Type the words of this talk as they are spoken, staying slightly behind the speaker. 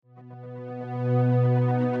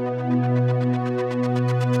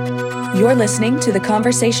You're listening to the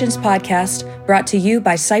Conversations podcast brought to you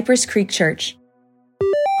by Cypress Creek Church.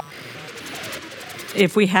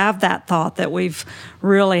 If we have that thought that we've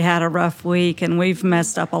really had a rough week and we've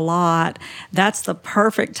messed up a lot, that's the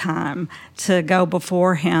perfect time to go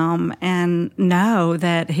before Him and know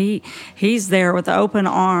that He's there with open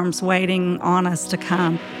arms waiting on us to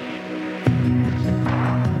come.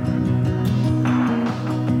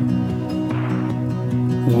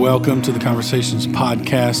 Welcome to the Conversations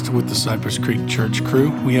podcast with the Cypress Creek Church crew.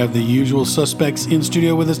 We have the usual suspects in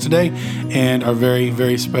studio with us today and our very,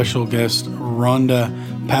 very special guest, Rhonda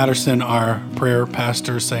Patterson, our prayer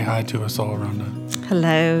pastor. Say hi to us all, Rhonda.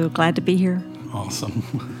 Hello, glad to be here.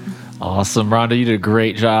 Awesome. Awesome. Rhonda, you did a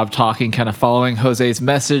great job talking, kind of following Jose's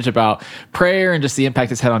message about prayer and just the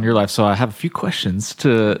impact it's had on your life. So I have a few questions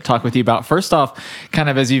to talk with you about. First off, kind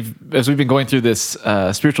of as we've been going through this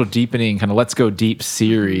spiritual deepening, kind of Let's Go Deep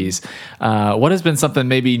series, what has been something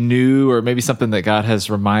maybe new or maybe something that God has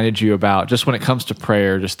reminded you about just when it comes to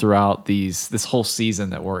prayer, just throughout this whole season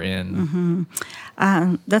that we're in?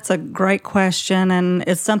 Mm-hmm. That's a great question, and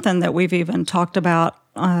it's something that we've even talked about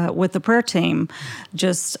with the prayer team.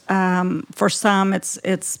 Just for some,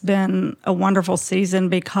 it's been a wonderful season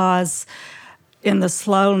because in the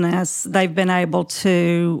slowness, they've been able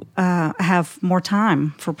to have more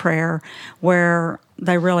time for prayer, where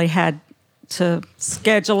they really had to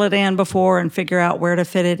schedule it in before and figure out where to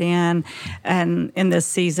fit it in. And in this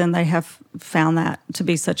season, they have found that to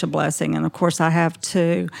be such a blessing. And of course, I have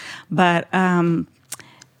too. But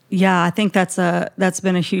yeah, I think that's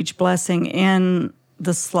been a huge blessing in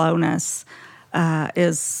the slowness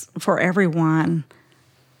is for everyone,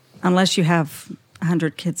 unless you have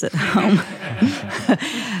 100 kids at home.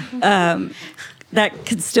 That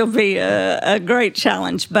could still be a great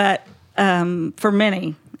challenge, but for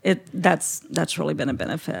many, that's really been a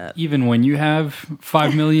benefit. Even when you have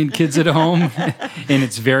 5 million kids at home and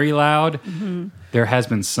it's very loud, there has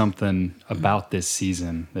been something about this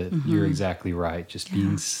season that you're exactly right. Just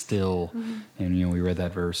being still. And, we read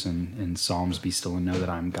that verse in Psalms, be still and know that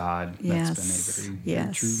I'm God. Yes. That's been a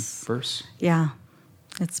very true verse. Yeah,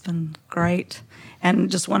 it's been great.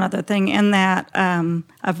 And just one other thing in that,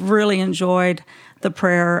 I've really enjoyed the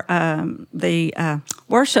prayer, the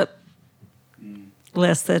worship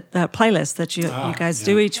list, playlist that you guys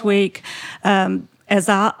do each week. As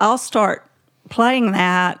I'll start playing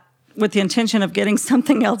that with the intention of getting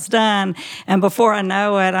something else done, and before I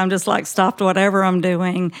know it, I'm just like stopped whatever I'm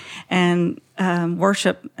doing and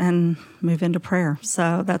worship and move into prayer.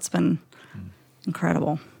 So that's been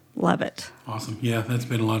incredible. Love it. Awesome. Yeah, that's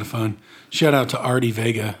been a lot of fun. Shout out to Artie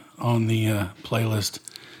Vega on the playlist.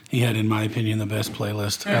 He had, in my opinion, the best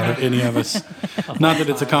playlist out of any of us. Not that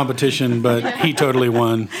it's a competition, but he totally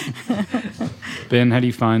won. Ben, how do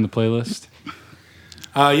you find the playlist?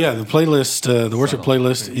 The playlist, the worship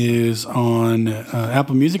playlist is on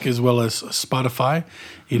Apple Music as well as Spotify.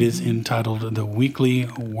 It is entitled The Weekly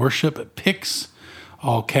Worship Picks,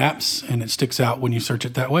 all caps, and it sticks out when you search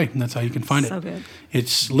it that way. And that's how you can find it. So good.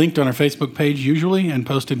 It's linked on our Facebook page usually and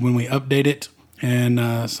posted when we update it.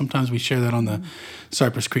 And sometimes we share that on the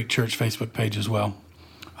Cypress Creek Church Facebook page as well.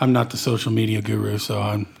 I'm not the social media guru,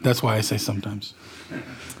 so that's why I say sometimes.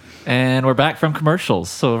 And we're back from commercials.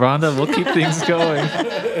 So, Rhonda, we'll keep things going.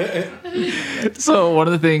 So one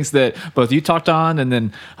of the things that both you talked on and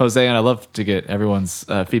then Jose, and I love to get everyone's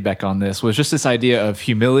feedback on this, was just this idea of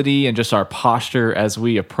humility and just our posture as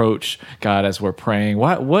we approach God as we're praying.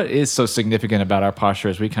 What is so significant about our posture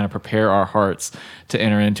as we kind of prepare our hearts to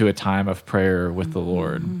enter into a time of prayer with the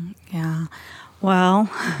Lord? Yeah.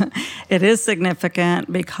 Well, it is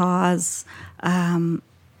significant because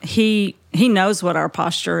He knows what our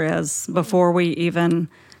posture is before we even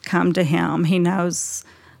come to Him. He knows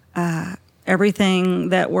everything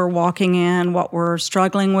that we're walking in, what we're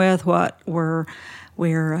struggling with, what we're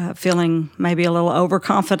feeling maybe a little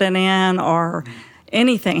overconfident in, or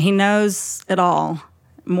anything. He knows it all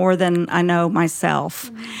more than I know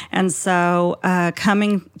myself. And so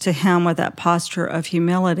coming to Him with that posture of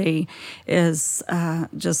humility is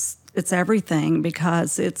it's everything,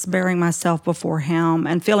 because it's bearing myself before Him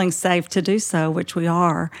and feeling safe to do so, which we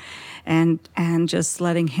are, and just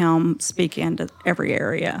letting Him speak into every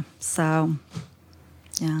area. So,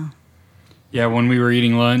 yeah. Yeah, when we were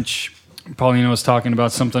eating lunch, Paulina was talking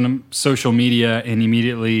about something on social media, and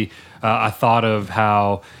immediately I thought of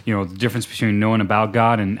how, the difference between knowing about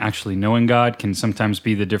God and actually knowing God can sometimes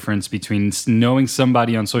be the difference between knowing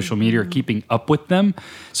somebody on social media or keeping up with them.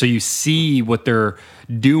 So you see what they're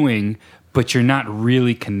doing, but you're not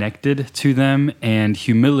really connected to them. And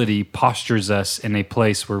humility postures us in a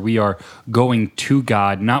place where we are going to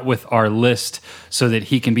God, not with our list so that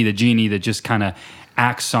he can be the genie that just kind of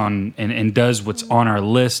acts on and does what's on our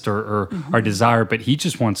list or our desire, but he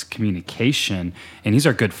just wants communication, and he's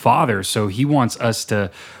our good father. So he wants us to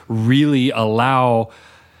really allow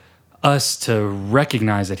us to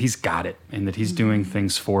recognize that he's got it and that he's doing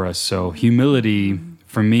things for us. So humility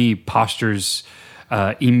for me postures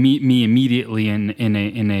me immediately in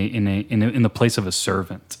the place of a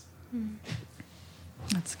servant.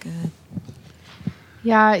 That's good.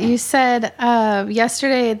 Yeah, you said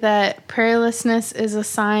yesterday that prayerlessness is a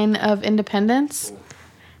sign of independence.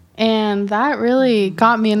 And that really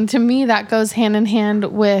got me. And to me, that goes hand in hand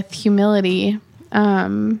with humility.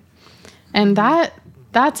 And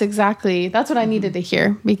that's what I needed to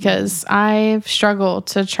hear, because I've struggled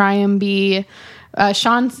to try and be.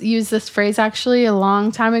 Sean used this phrase actually a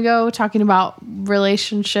long time ago, talking about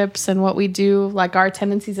relationships and what we do, like our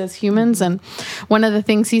tendencies as humans. And one of the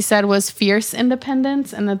things he said was fierce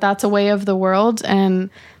independence, and that's a way of the world. And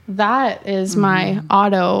that is my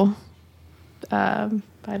auto, I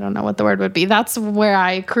don't know what the word would be. That's where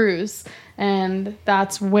I cruise. And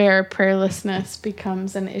that's where prayerlessness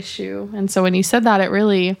becomes an issue. And so when you said that,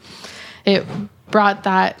 it brought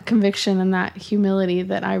that conviction and that humility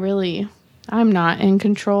that I'm not in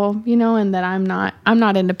control, and that I'm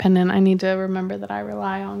not independent. I need to remember that I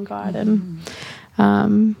rely on God, and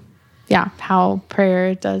how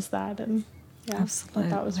prayer does that. And absolutely,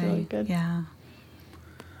 that was really good. Yeah.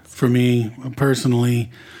 For me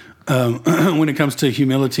personally, when it comes to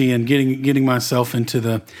humility and getting myself into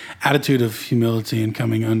the attitude of humility and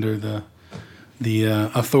coming under the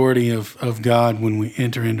authority of God when we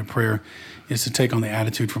enter into prayer, is to take on the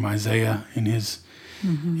attitude from Isaiah in his.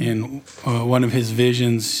 In one of his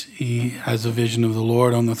visions, he has a vision of the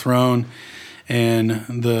Lord on the throne, and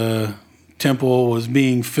the temple was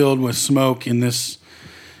being filled with smoke in this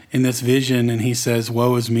vision, and he says,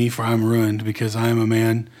 "Woe is me, for I'm ruined, because I am a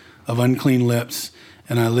man of unclean lips,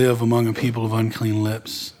 and I live among a people of unclean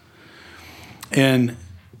lips." And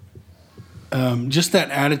just that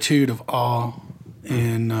attitude of awe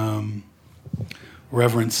and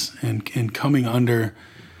reverence and coming under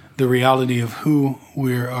the reality of who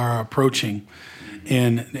we are approaching,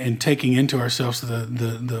 and taking into ourselves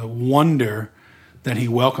the wonder that he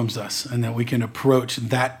welcomes us, and that we can approach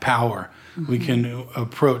that power. We can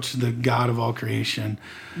approach the God of all creation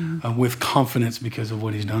with confidence because of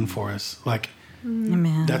what he's done for us.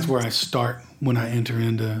 Amen. That's where I start when I enter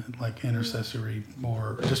into intercessory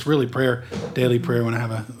or just really prayer, daily prayer, when I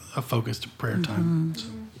have a focused prayer time. So.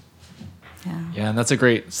 Yeah, and that's a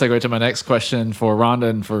great segue to my next question for Rhonda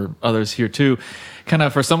and for others here too. Kind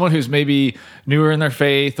of for someone who's maybe newer in their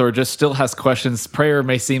faith or just still has questions, prayer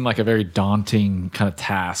may seem like a very daunting kind of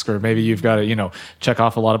task, or maybe you've got to, check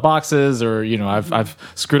off a lot of boxes, or, I've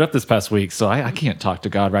screwed up this past week, so I can't talk to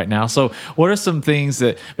God right now. So what are some things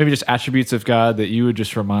that maybe just attributes of God that you would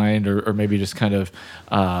just remind, or maybe just kind of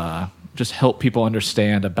just help people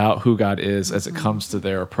understand about who God is as it comes to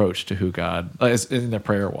their approach to who God is in their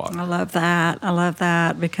prayer walk? I love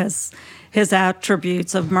that because his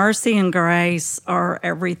attributes of mercy and grace are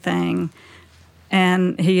everything,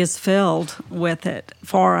 and he is filled with it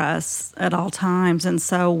for us at all times. And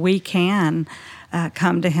so we can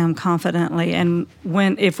come to him confidently. And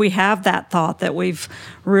if we have that thought that we've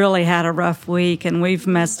really had a rough week and we've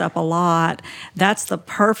messed up a lot, that's the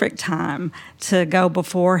perfect time to go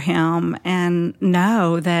before him and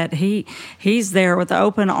know that he's there with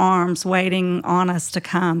open arms waiting on us to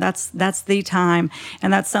come. That's the time.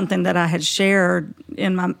 And that's something that I had shared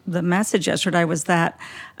in the message yesterday, was that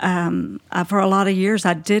for a lot of years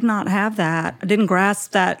I did not have that. I didn't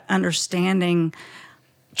grasp that understanding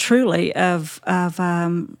truly of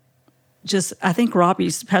just, I think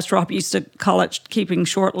Pastor Rob used to call it keeping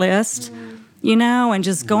short list, and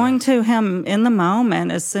just going to him in the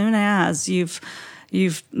moment as soon as you've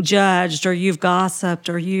judged or you've gossiped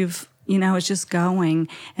or it's just going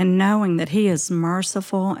and knowing that he is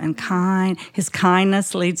merciful and kind. His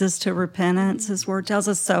kindness leads us to repentance, his word tells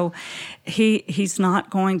us. So he's not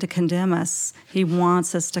going to condemn us. He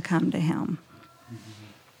wants us to come to him.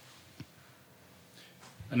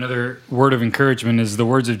 Another word of encouragement is the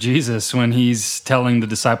words of Jesus when he's telling the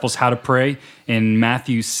disciples how to pray. In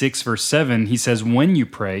Matthew 6, verse 7, he says, "When you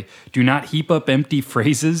pray, do not heap up empty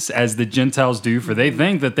phrases as the Gentiles do, for they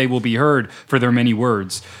think that they will be heard for their many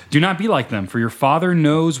words. Do not be like them, for your Father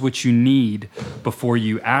knows what you need before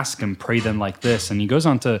you ask him. Pray then like this." And he goes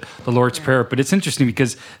on to the Lord's Prayer. But it's interesting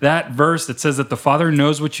because that verse that says that the Father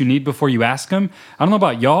knows what you need before you ask him, I don't know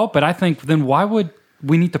about y'all, but I think then why would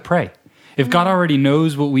we need to pray? If God already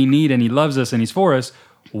knows what we need and he loves us and he's for us,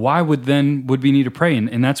 why would we need to pray?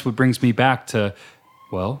 And that's what brings me back to,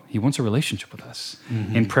 well, he wants a relationship with us.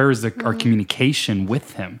 And prayer is our communication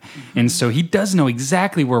with him. And so he does know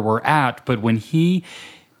exactly where we're at, but when he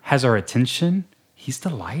has our attention, he's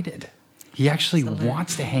delighted. He actually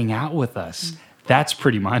wants to hang out with us. That's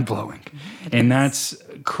pretty mind-blowing. And that's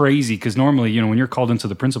crazy because normally, when you're called into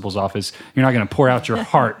the principal's office, you're not going to pour out your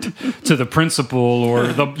heart to the principal or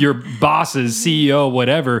your boss's CEO,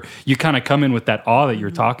 whatever. You kind of come in with that awe that you're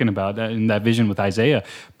talking about in that vision with Isaiah.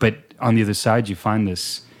 But on the other side, you find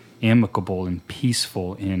this amicable and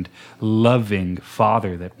peaceful and loving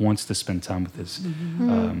Father that wants to spend time with his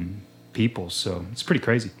people. So it's pretty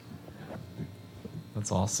crazy. That's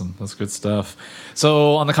awesome. That's good stuff.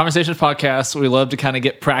 So on the Conversations podcast, we love to kind of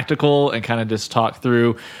get practical and kind of just talk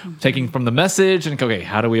through taking from the message and, okay,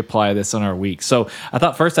 how do we apply this in our week? So I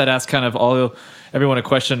thought first I'd ask kind of everyone a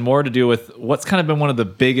question more to do with what's kind of been one of the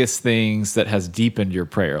biggest things that has deepened your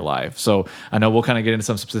prayer life. So I know we'll kind of get into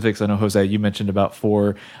some specifics. I know, Jose, you mentioned about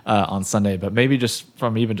 4 on Sunday, but maybe just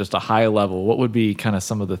from even just a high level, what would be kind of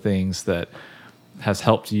some of the things that has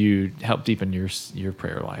help deepen your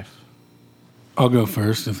prayer life? I'll go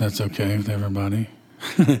first, if that's okay with everybody.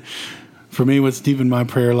 For me, what's deep in my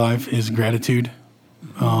prayer life is gratitude.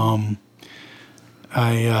 For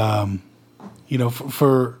the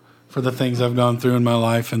things I've gone through in my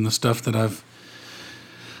life and the stuff that I've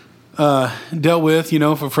dealt with,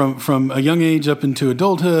 from a young age up into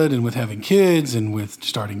adulthood and with having kids and with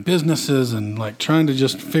starting businesses and like trying to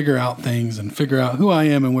just figure out things and figure out who I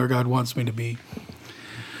am and where God wants me to be.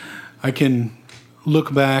 I can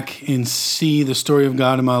look back and see the story of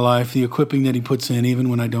God in my life, the equipping that he puts in, even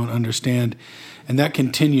when I don't understand. And that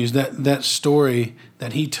continues, that story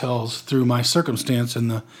that he tells through my circumstance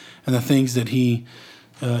and the things that he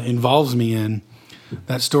involves me in.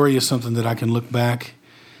 That story is something that I can look back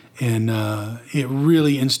and it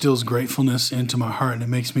really instills gratefulness into my heart, and it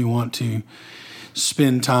makes me want to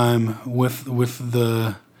spend time with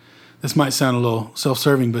this might sound a little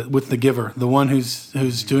self-serving, but with the giver, the one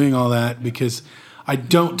who's doing all that, because I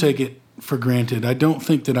don't take it for granted. I don't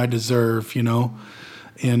think that I deserve,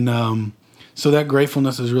 and so that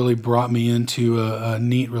gratefulness has really brought me into a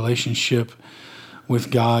neat relationship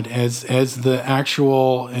with God as the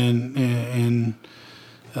actual and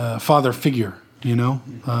father figure,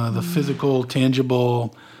 the physical,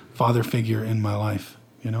 tangible father figure in my life,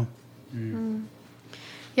 Yeah,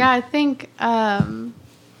 I think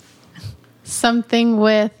something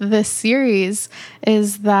with this series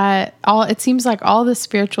is that it seems like all the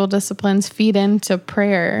spiritual disciplines feed into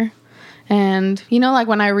prayer. And, like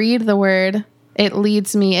when I read the word, it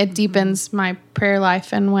leads me, it deepens my prayer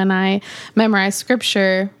life. And when I memorize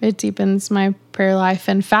scripture, it deepens my prayer life,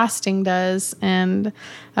 and fasting does. And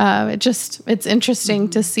it's interesting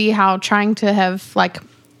to see how trying to have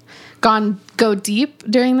go deep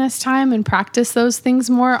during this time and practice those things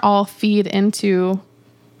more all feed into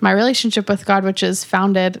my relationship with God, which is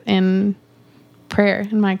founded in prayer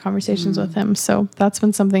and my conversations with him. So that's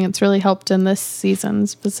been something that's really helped in this season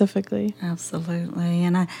specifically. Absolutely.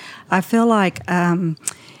 And I feel like in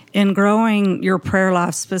growing your prayer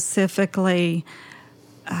life specifically,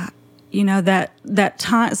 that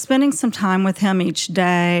time, spending some time with him each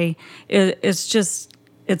day, it's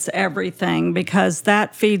everything, because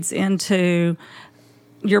that feeds into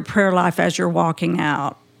your prayer life as you're walking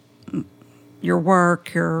out. Your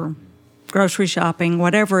work, your grocery shopping,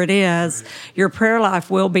 whatever it is, your prayer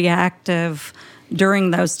life will be active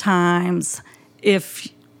during those times if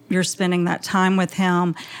you're spending that time with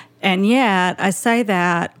him. And yet, I say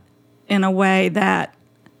that in a way that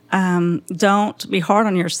don't be hard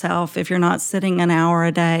on yourself if you're not sitting an hour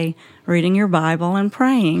a day reading your Bible and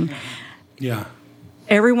praying. Yeah.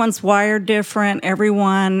 Everyone's wired different.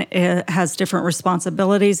 Everyone has different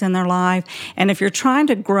responsibilities in their life. And if you're trying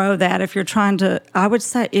to grow that, I would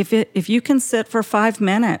say if you can sit for 5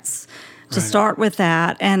 minutes to start with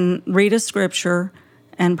that and read a scripture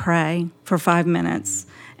and pray for 5 minutes,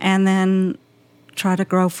 and then try to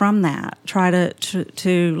grow from that. Try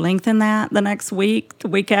to lengthen that the next week, the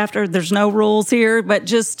week after. There's no rules here, but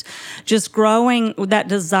just growing that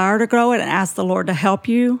desire to grow it, and ask the Lord to help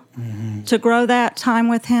you to grow that time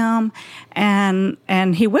with him, and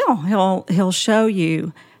he will. He'll show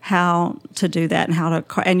you how to do that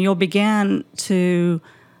and you'll begin to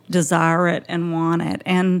desire it and want it.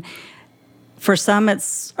 And for some,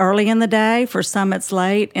 it's early in the day. For some, it's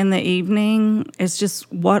late in the evening. It's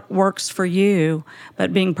just what works for you,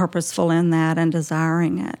 but being purposeful in that and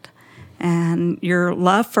desiring it. And your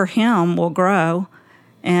love for him will grow,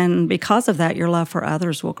 and because of that, your love for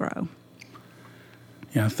others will grow.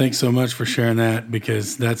 Yeah, thanks so much for sharing that,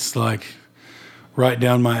 because that's like right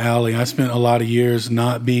down my alley. I spent a lot of years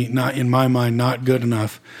not in my mind, not good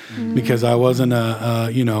enough, because I wasn't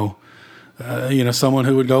someone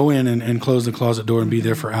who would go in and close the closet door and be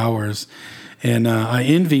there for hours. And I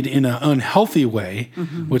envied in an unhealthy way,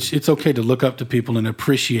 which it's okay to look up to people and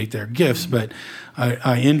appreciate their gifts, but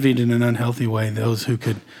I envied in an unhealthy way those who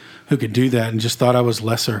could do that, and just thought I was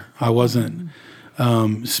lesser. I wasn't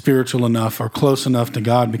spiritual enough or close enough to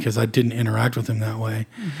God because I didn't interact with him that way.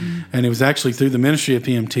 And it was actually through the ministry of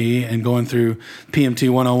PMT and going through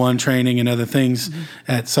PMT 101 training and other things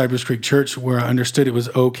at Cypress Creek Church where I understood it was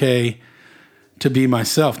okay to be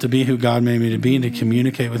myself, to be who God made me to be, and to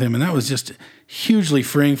communicate with him. And that was just hugely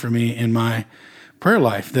freeing for me in my prayer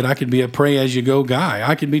life, that I could be a pray-as-you-go guy.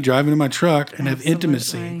 I could be driving in my truck and have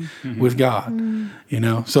intimacy with God,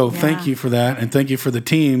 So thank you for that, and thank you for the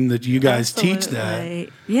team that you guys teach that.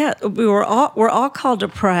 Yeah, we're all called to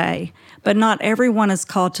pray, but not everyone is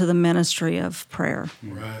called to the ministry of prayer.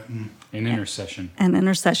 Right. And intercession. And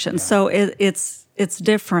intercession. Yeah. So it's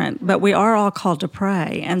different, but we are all called to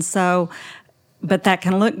pray. And so, but that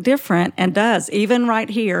can look different, and does. Even right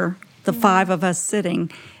here, the five of us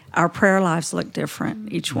sitting, our prayer lives look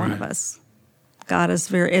different, each one of us. God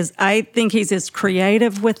is I think he's as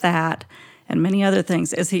creative with that and many other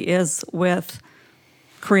things as he is with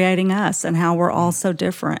creating us and how we're all so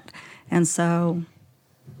different. And so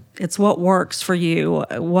it's what works for you,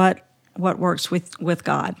 what works with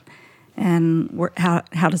God, and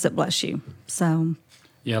how does it bless you. So,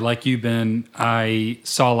 yeah, like you, Ben, I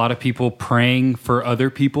saw a lot of people praying for other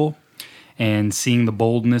people and seeing the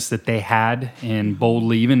boldness that they had, and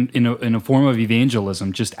boldly, even in a form of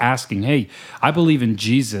evangelism, just asking, hey, I believe in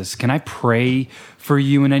Jesus. Can I pray for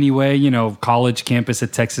you in any way? College campus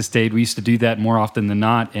at Texas State, we used to do that more often than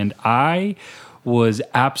not. And I was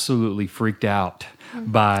absolutely freaked out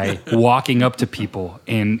by walking up to people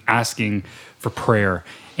and asking for prayer.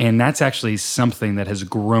 And that's actually something that has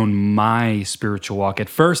grown my spiritual walk. At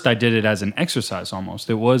first, I did it as an exercise almost.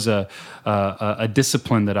 It was a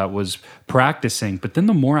discipline that I was practicing. But then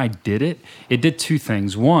the more I did it did two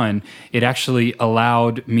things. One, it actually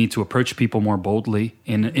allowed me to approach people more boldly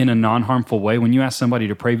in a non-harmful way. When you ask somebody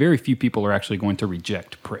to pray, very few people are actually going to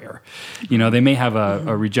reject prayer. They may have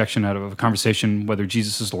a rejection out of a conversation, whether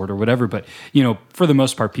Jesus is Lord or whatever. But, for the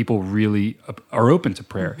most part, people really are open to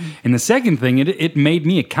prayer. And the second thing, it made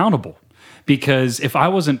me accountable, because if I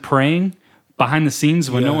wasn't praying behind the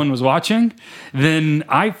scenes when no one was watching, then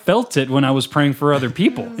I felt it when I was praying for other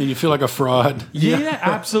people. And you feel like a fraud. Yeah,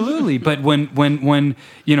 absolutely. But when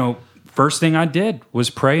first thing I did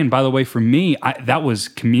was pray. And by the way, for me, that was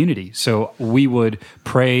community. So we would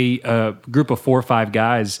pray, a group of 4 or 5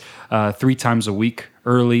 guys 3 times a week,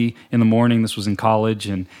 early in the morning. This was in college.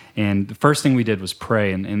 And the first thing we did was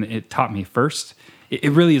pray. And it taught me first,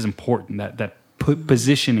 it really is important that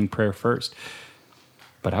positioning prayer first.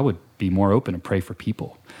 But I would be more open to pray for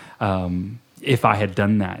people if I had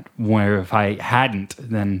done that. Where if I hadn't,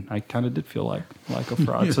 then I kind of did feel like a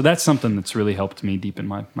fraud. Yeah. So that's something that's really helped me deepen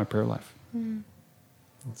my prayer life.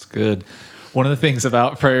 That's good. One of the things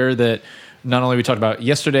about prayer that not only we talked about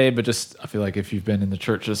yesterday, but just I feel like if you've been in the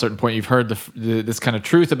church at a certain point, you've heard this kind of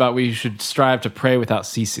truth about we should strive to pray without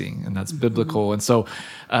ceasing, and that's biblical. And so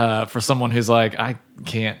for someone who's like, I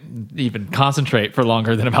can't even concentrate for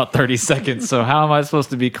longer than about 30 seconds, so how am I supposed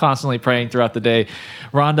to be constantly praying throughout the day?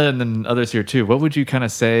 Rhonda, and then others here too, what would you kind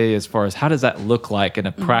of say as far as how does that look like in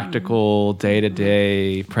a practical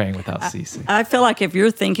day-to-day praying without ceasing? I feel like if you're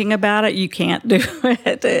thinking about it, you can't do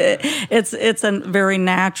it. It's a very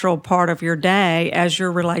natural part of your day as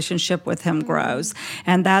your relationship with him grows.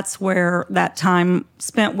 And that's where that time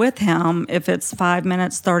spent with him, if it's 5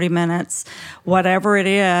 minutes, 30 minutes, whatever it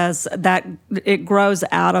is, that it grows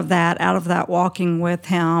out of that walking with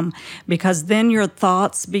him, because then your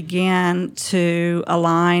thoughts begin to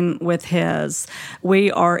align with his. We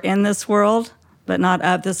are in this world, but not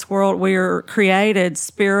of this world. We are created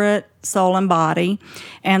spirit, soul, and body.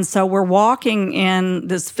 And so we're walking in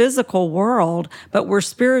this physical world, but we're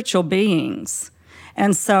spiritual beings.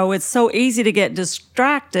 And so it's so easy to get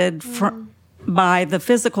distracted by the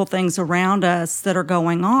physical things around us that are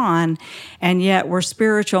going on, and yet we're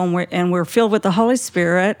spiritual, and we're filled with the Holy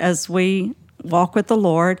Spirit as we walk with the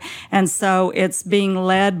Lord. And so it's being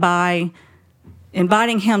led by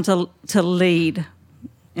inviting him to lead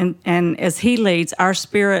And as he leads, our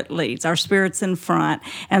spirit leads. Our spirit's in front.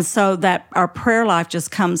 And so that our prayer life just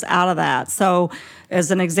comes out of that. So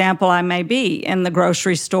as an example, I may be in the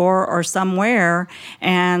grocery store or somewhere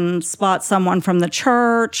and spot someone from the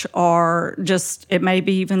church, or just it may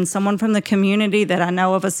be even someone from the community that I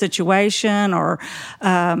know of a situation or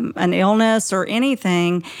an illness or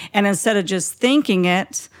anything. And instead of just thinking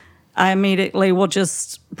it, I immediately will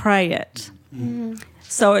just pray it. Mm-hmm.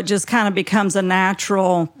 So it just kind of becomes a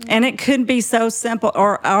natural, and it could be so simple,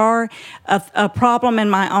 or a problem in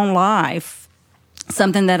my own life,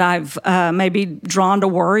 something that I've maybe drawn to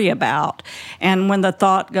worry about. And when the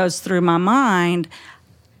thought goes through my mind,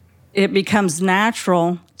 it becomes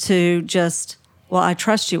natural to just, well, I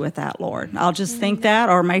trust you with that, Lord. I'll just think that,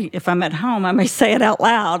 or if I'm at home, I may say it out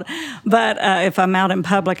loud. But if I'm out in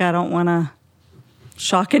public, I don't want to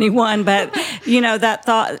shock anyone, but that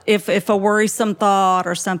thought, if a worrisome thought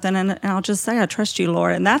or something, and I'll just say, I trust you,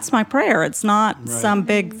 Lord. And that's my prayer. It's not some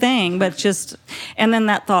big thing, but just, and then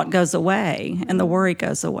that thought goes away and the worry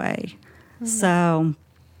goes away. Mm-hmm. So,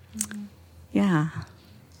 yeah.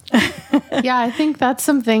 Yeah, I think that's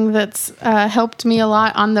something that's helped me a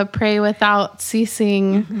lot on the pray without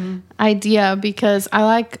ceasing idea, because I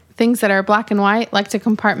like things that are black and white, like to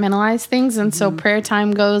compartmentalize things. And so prayer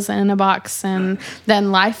time goes in a box and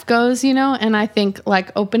then life goes, and I think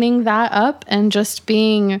like opening that up and just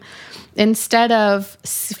being, instead of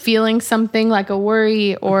feeling something like a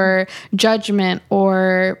worry or judgment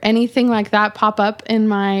or anything like that pop up in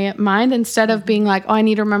my mind, instead of being like, oh, I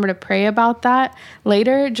need to remember to pray about that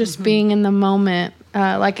later, just being in the moment,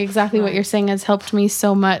 like exactly what you're saying has helped me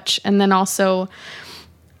so much. And then also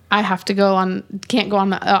I have to can't go on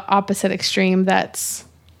the opposite extreme. That's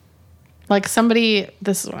like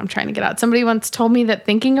this is what I'm trying to get at. Somebody once told me that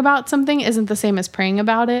thinking about something isn't the same as praying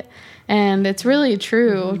about it. And it's really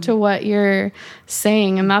true to what you're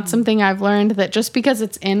saying. And that's something I've learned, that just because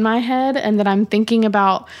it's in my head and that I'm thinking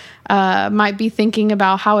about, might be thinking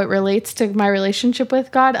about how it relates to my relationship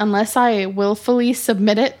with God, unless I willfully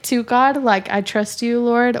submit it to God, like I trust you,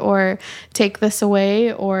 Lord, or take this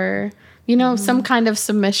away, or some kind of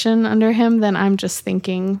submission under him, then I'm just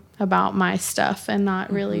thinking about my stuff and not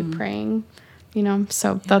really praying,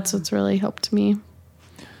 so that's what's really helped me.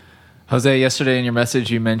 Jose, yesterday in your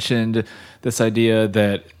message, you mentioned this idea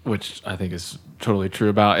that, which I think is totally true,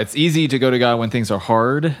 about it's easy to go to God when things are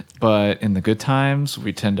hard, but in the good times,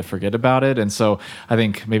 we tend to forget about it. And so I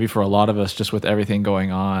think maybe for a lot of us, just with everything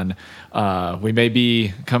going on, we may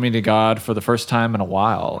be coming to God for the first time in a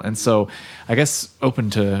while. And so I guess open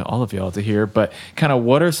to all of y'all to hear, but kind of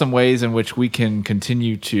what are some ways in which we can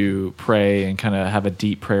continue to pray and kind of have a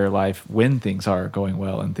deep prayer life when things are going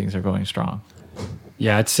well and things are going strong?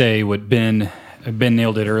 Yeah, I'd say what Ben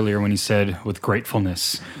nailed it earlier when he said with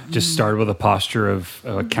gratefulness. Just start with a posture of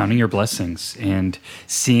counting your blessings and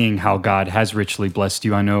seeing how God has richly blessed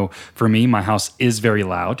you. I know for me, my house is very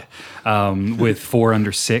loud with 4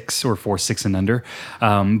 under 6 or 4, 6 and under.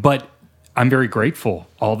 But I'm very grateful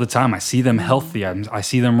all the time. I see them healthy. I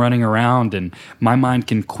see them running around, and my mind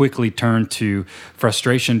can quickly turn to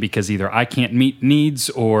frustration because either I can't meet needs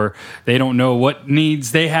or they don't know what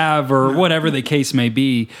needs they have or whatever the case may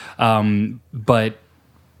be. But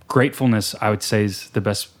gratefulness, I would say, is the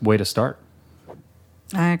best way to start.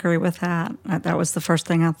 I agree with that. That was the first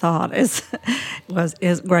thing I thought is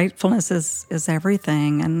gratefulness is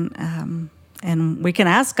everything. And we can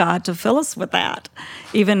ask God to fill us with that,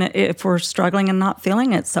 even if we're struggling and not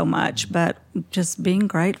feeling it so much, but just being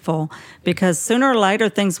grateful, because sooner or later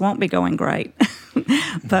things won't be going great.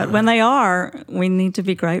 But when they are, we need to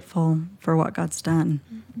be grateful for what God's done.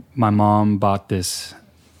 My mom bought this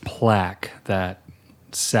plaque that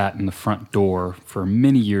sat in the front door for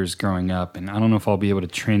many years growing up, and I don't know if I'll be able to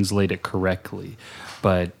translate it correctly,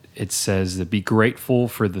 but it says that be grateful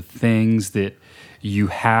for the things that you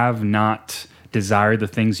have, not desire the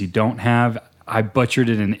things you don't have. I butchered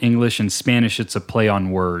it in English. In Spanish, it's a play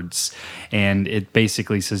on words. And it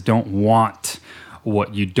basically says, don't want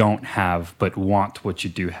what you don't have, but want what you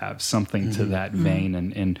do have. Something to that vein.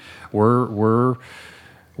 And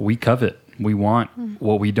we covet. We want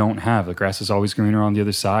what we don't have. The grass is always greener on the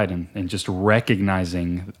other side. And just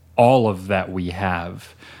recognizing all of that we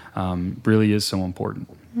have really is so important.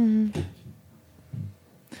 Mm-hmm.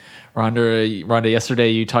 Rhonda,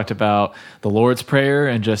 yesterday you talked about the Lord's Prayer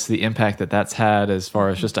and just the impact that that's had as far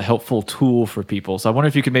as just a helpful tool for people. So I wonder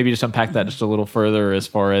if you could maybe just unpack that just a little further as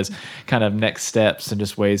far as kind of next steps and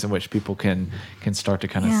just ways in which people can start to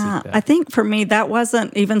kind of see that. I think for me that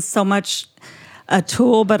wasn't even so much a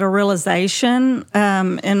tool, but a realization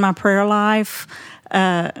in my prayer life,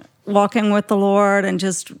 walking with the Lord and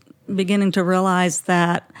just beginning to realize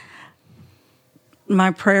that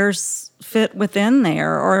my prayers fit within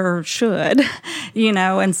there, or should,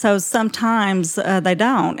 and so sometimes they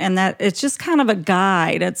don't, and that it's just kind of a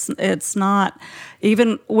guide. It's not,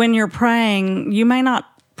 even when you're praying, you may not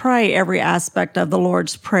pray every aspect of the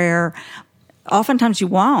Lord's Prayer. Oftentimes you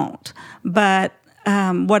won't, but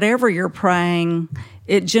whatever you're praying,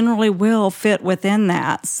 it generally will fit within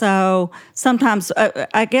that. So sometimes,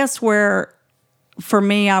 I guess where, for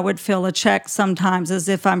me, I would feel a check sometimes is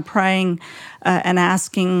if I'm praying and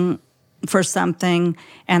asking for something,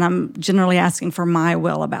 and I'm generally asking for my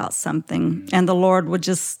will about something, and the Lord would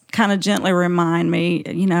just kind of gently remind me,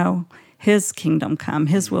 His kingdom come,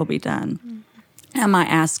 His will be done. Am I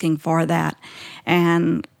asking for that?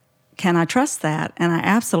 And can I trust that? And I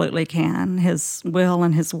absolutely can. His will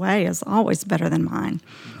and His way is always better than mine.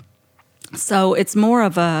 So it's more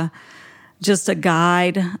of just a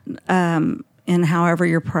guide in however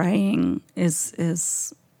you're praying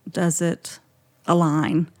does it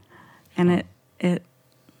align? And it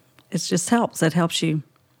just helps. It helps you.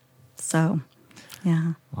 So,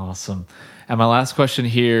 yeah. Awesome. And my last question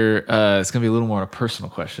here is going to be a little more a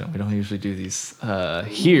personal question. We don't usually do these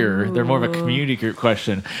here. They're more of a community group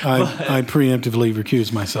question. I preemptively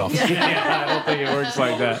recuse myself. Yeah, I don't think it works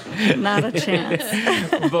like that. Not a chance.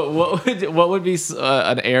 But what would be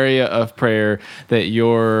an area of prayer that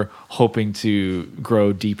you're hoping to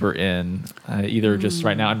grow deeper in, either just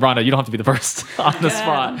right now? And Rhonda, you don't have to be the first on the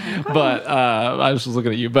spot, but I was just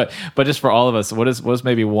looking at you. But just for all of us, what is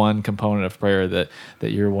maybe one component of prayer that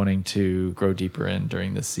you're wanting to grow deeper in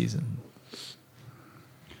during this season?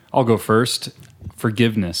 I'll go first.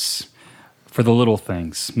 Forgiveness for the little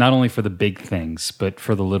things, not only for the big things, but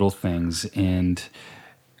for the little things. And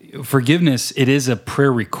forgiveness, it is a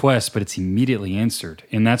prayer request, but it's immediately answered.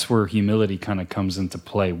 And that's where humility kind of comes into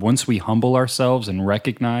play. Once we humble ourselves and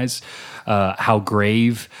recognize how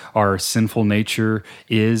grave our sinful nature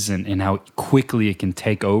is and how quickly it can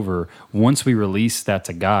take over, once we release that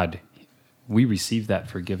to God, we receive that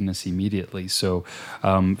forgiveness immediately. So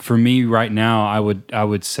for me right now, I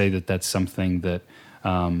would say that that's something that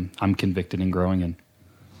I'm convicted in growing in.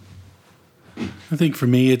 I think for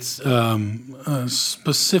me, it's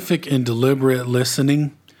specific and deliberate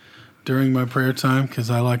listening during my prayer time, because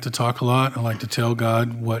I like to talk a lot. I like to tell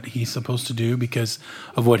God what He's supposed to do because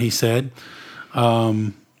of what He said,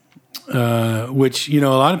 which, a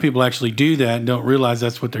lot of people actually do that and don't realize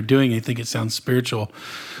that's what they're doing. They think it sounds spiritual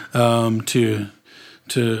to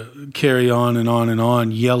carry on and on and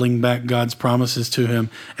on, yelling back God's promises to Him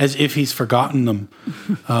as if He's forgotten them.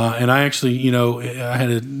 And I actually, I had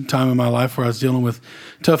a time in my life where I was dealing with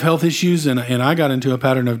tough health issues, and I got into a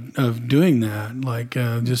pattern of doing that, like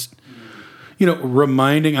just,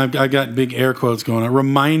 reminding, I got big air quotes going on,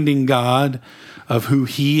 reminding God of who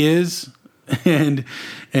He is and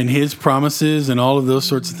His promises and all of those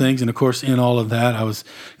sorts of things. And of course, in all of that, I was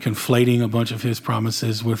conflating a bunch of His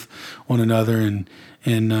promises with one another and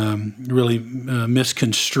really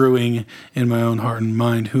misconstruing in my own heart and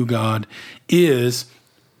mind who God is.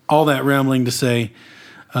 All that rambling to say,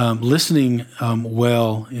 listening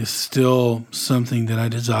well is still something that I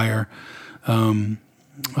desire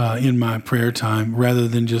in my prayer time, rather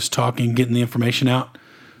than just talking, getting the information out,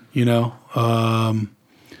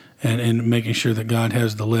 and making sure that God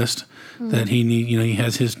has the list that He need. He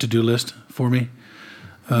has His to-do list for me.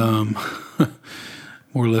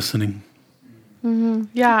 More listening. Mm-hmm.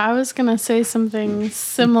 Yeah, I was going to say something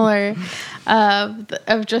similar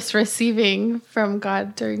of just receiving from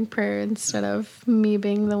God during prayer instead of me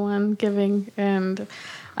being the one giving. And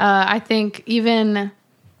I think even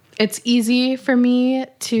it's easy for me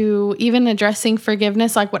to, even addressing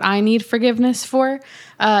forgiveness, like what I need forgiveness for,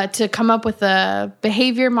 to come up with a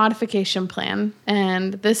behavior modification plan.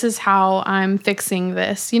 And this is how I'm fixing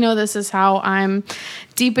this. This is how I'm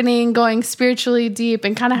deepening, going spiritually deep,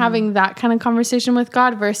 and kind of having that kind of conversation with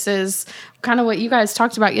God versus kind of what you guys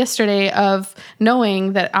talked about yesterday of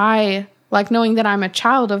knowing that I'm a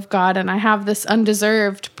child of God and I have this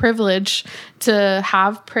undeserved privilege to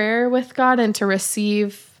have prayer with God and to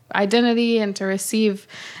receive identity and to receive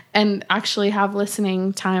and actually have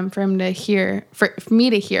listening time for Him to hear, for me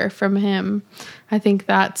to hear from Him. I think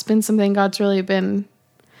that's been something God's really been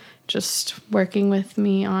just working with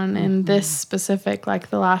me on in this specific, like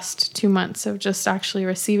the last 2 months of just actually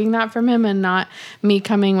receiving that from Him and not me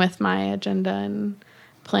coming with my agenda and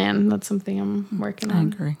plan. That's something I'm working on. I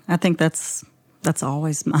agree. I think that's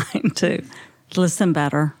always mine, to listen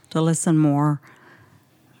better, to listen more.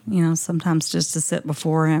 Sometimes just to sit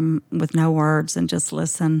before Him with no words and just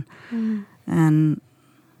listen and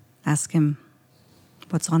ask Him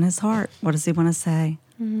what's on His heart. What does He want to say?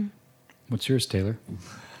 What's yours, Taylor?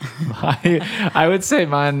 I would say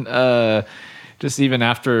mine, just even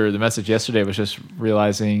after the message yesterday, was just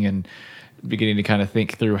realizing and beginning to kind of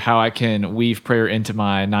think through how I can weave prayer into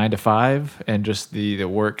my 9 to 5 and just the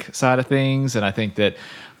work side of things. And I think that,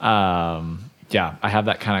 I have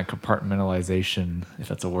that kind of compartmentalization, if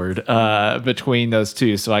that's a word, between those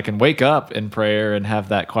two. So I can wake up in prayer and have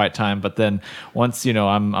that quiet time. But then once,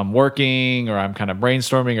 I'm working or I'm kind of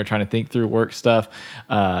brainstorming or trying to think through work stuff,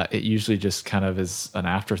 it usually just kind of is an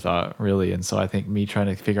afterthought, really. And so I think me trying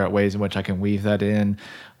to figure out ways in which I can weave that in,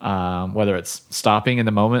 whether it's stopping in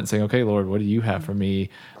the moment and saying, okay, Lord, what do you have for me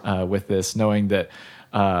with this? Knowing that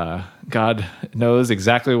God knows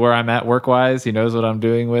exactly where I'm at work-wise. He knows what I'm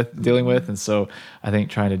dealing with. And so I think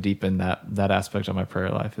trying to deepen that aspect of my prayer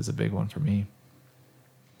life is a big one for me.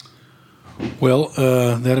 Well,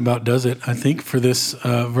 that about does it, I think, for this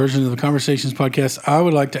version of the Conversations podcast. I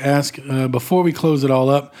would like to ask, before we close it all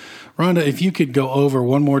up, Rhonda, if you could go over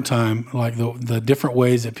one more time, like the different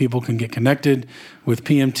ways that people can get connected with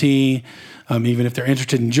PMT, even if they're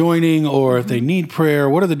interested in joining or if they need prayer,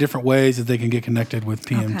 what are the different ways that they can get connected with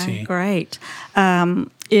PMT? Okay, great.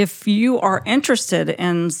 If you are interested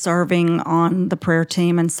in serving on the prayer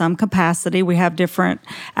team in some capacity, we have different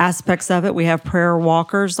aspects of it. We have prayer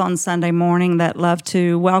walkers on Sunday morning that love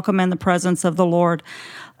to welcome in the presence of the Lord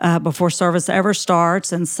before service ever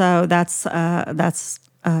starts, and so that's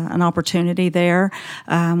an opportunity there.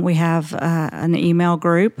 We have an email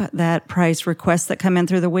group that prays requests that come in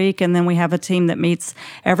through the week, and then we have a team that meets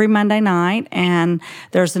every Monday night, and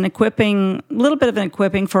there's little bit of an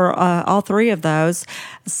equipping for all three of those.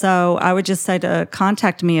 So I would just say to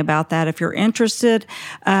contact me about that if you're interested.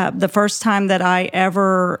 The first time that I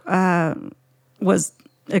ever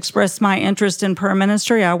expressed my interest in prayer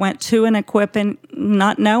ministry, I went to an equipping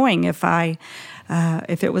not knowing if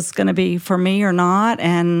it was going to be for me or not,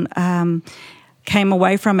 and came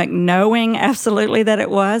away from it knowing absolutely that it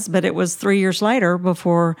was, but it was 3 years later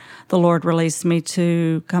before the Lord released me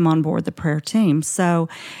to come on board the prayer team. So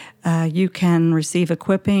you can receive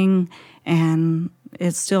equipping, and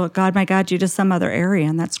it's still, God may guide you to some other area,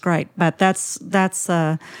 and that's great. But that's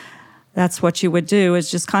what you would do,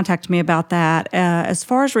 is just contact me about that. As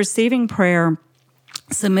far as receiving prayer,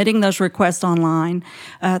 submitting those requests online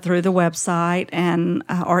through the website and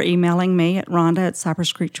or emailing me at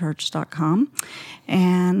rhonda@cypresscreekchurch.com.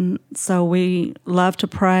 And so we love to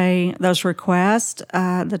pray those requests.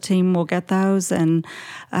 The team will get those, and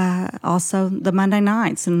also the Monday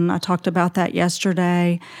nights. And I talked about that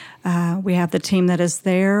yesterday. We have the team that is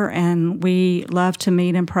there, and we love to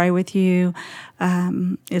meet and pray with you.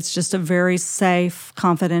 It's just a very safe,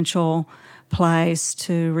 confidential place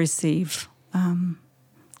to receive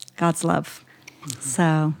God's love.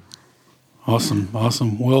 So Awesome.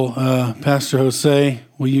 Well, Pastor Jose,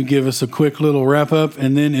 will you give us a quick little wrap up?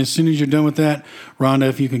 And then as soon as you're done with that, Rhonda,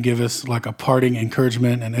 if you can give us like a parting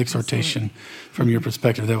encouragement and exhortation from your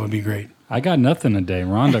perspective, that would be great. I got nothing today.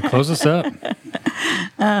 Rhonda, close us up.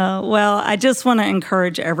 Well, I just want to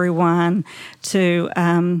encourage everyone to,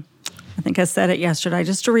 I think I said it yesterday,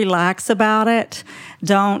 just to relax about it.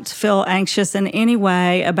 Don't feel anxious in any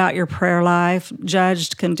way about your prayer life,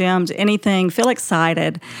 judged, condemned, anything. Feel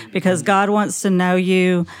excited because God wants to know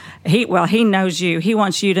you. He knows you. He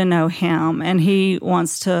wants you to know Him, and He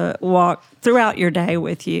wants to walk throughout your day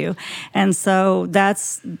with you. And so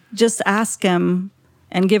that's, just ask Him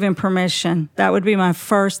and give Him permission. That would be my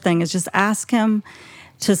first thing, is just ask Him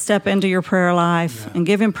to step into your prayer life and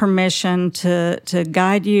give Him permission to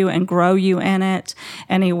guide you and grow you in it,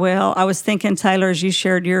 and He will. I was thinking, Taylor, as you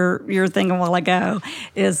shared your thing a while ago,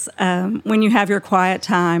 is when you have your quiet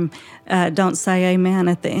time, don't say amen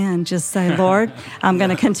at the end. Just say, Lord, I'm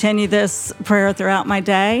going to continue this prayer throughout my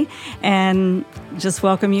day, and just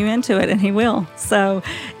welcome you into it, and He will. So,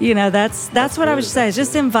 that's what I would say, is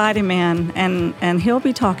just invite Him in, and He'll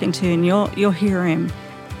be talking to you, and you'll hear Him.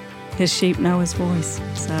 His sheep know His voice.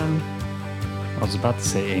 So I was about to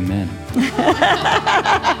say amen,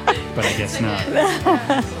 but I guess not.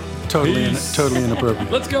 Totally inappropriate.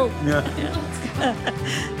 Let's go. Yeah.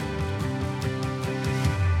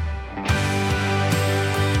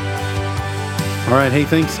 All right. Hey,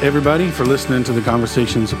 thanks everybody for listening to the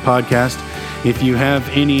Conversations podcast. If you have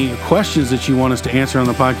any questions that you want us to answer on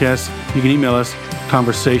the podcast, you can email us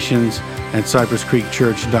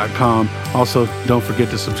conversations@cypresscreekchurch.com. Also, don't forget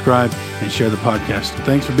to subscribe and share the podcast.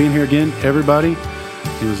 Thanks for being here again, everybody.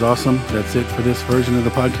 It was awesome. That's it for this version of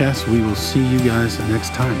the podcast. We will see you guys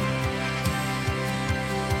next time.